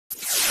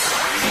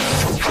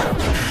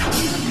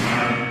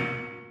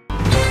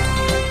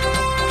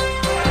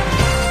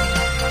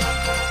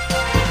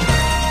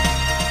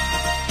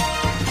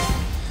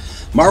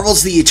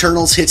Marvel's The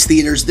Eternals hits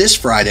theaters this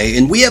Friday,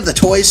 and we have the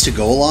toys to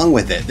go along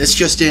with it. This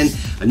just in,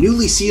 a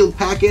newly sealed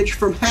package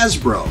from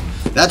Hasbro.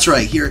 That's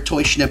right, here at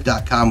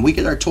ToyShnip.com, we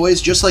get our toys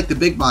just like the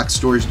big box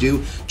stores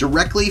do,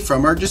 directly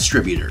from our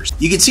distributors.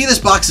 You can see this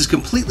box is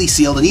completely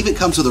sealed and even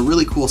comes with a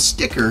really cool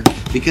sticker,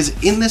 because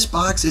in this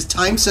box is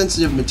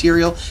time-sensitive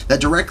material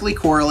that directly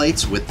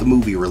correlates with the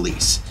movie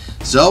release.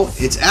 So,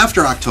 it's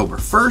after October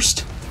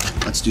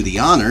 1st. Let's do the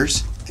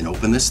honors and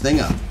open this thing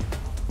up.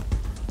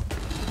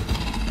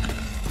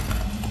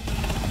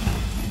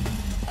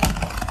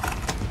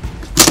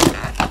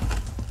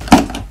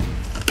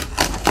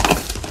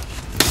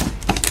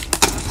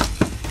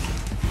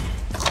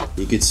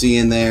 You can see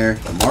in there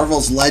the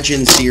Marvel's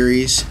Legend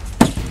series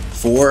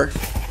for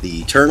the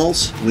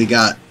Eternals. We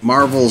got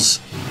Marvel's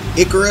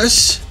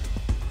Icarus.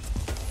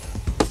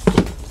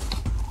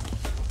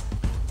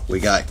 We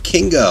got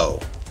Kingo.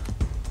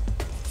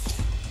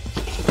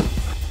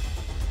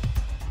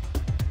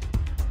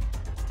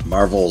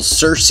 Marvel's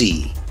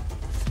Cersei.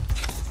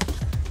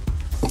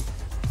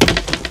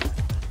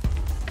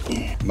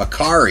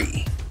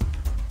 Makari.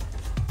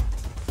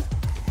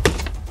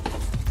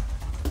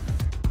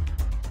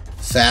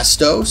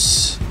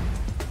 Phastos,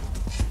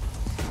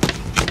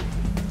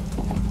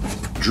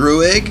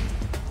 Druig,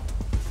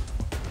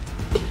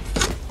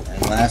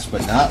 and last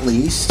but not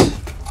least,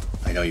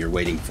 I know you're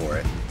waiting for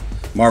it,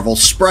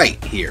 Marvel's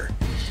Sprite here.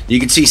 You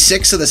can see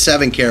 6 of the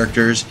 7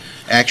 characters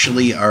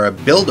actually are a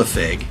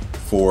Build-A-Fig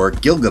for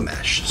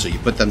Gilgamesh. So you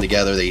put them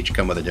together, they each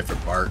come with a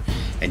different part,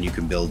 and you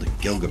can build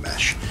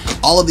Gilgamesh.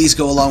 All of these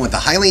go along with the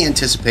highly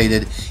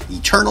anticipated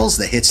Eternals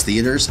that hits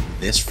theaters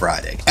this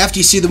Friday. After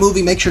you see the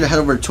movie, make sure to head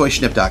over to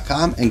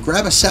ToyShnip.com and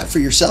grab a set for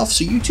yourself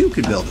so you too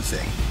could build a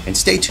thing. And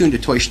stay tuned to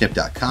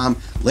ToyShnip.com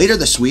later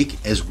this week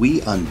as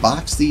we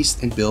unbox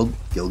these and build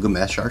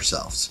Gilgamesh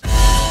ourselves.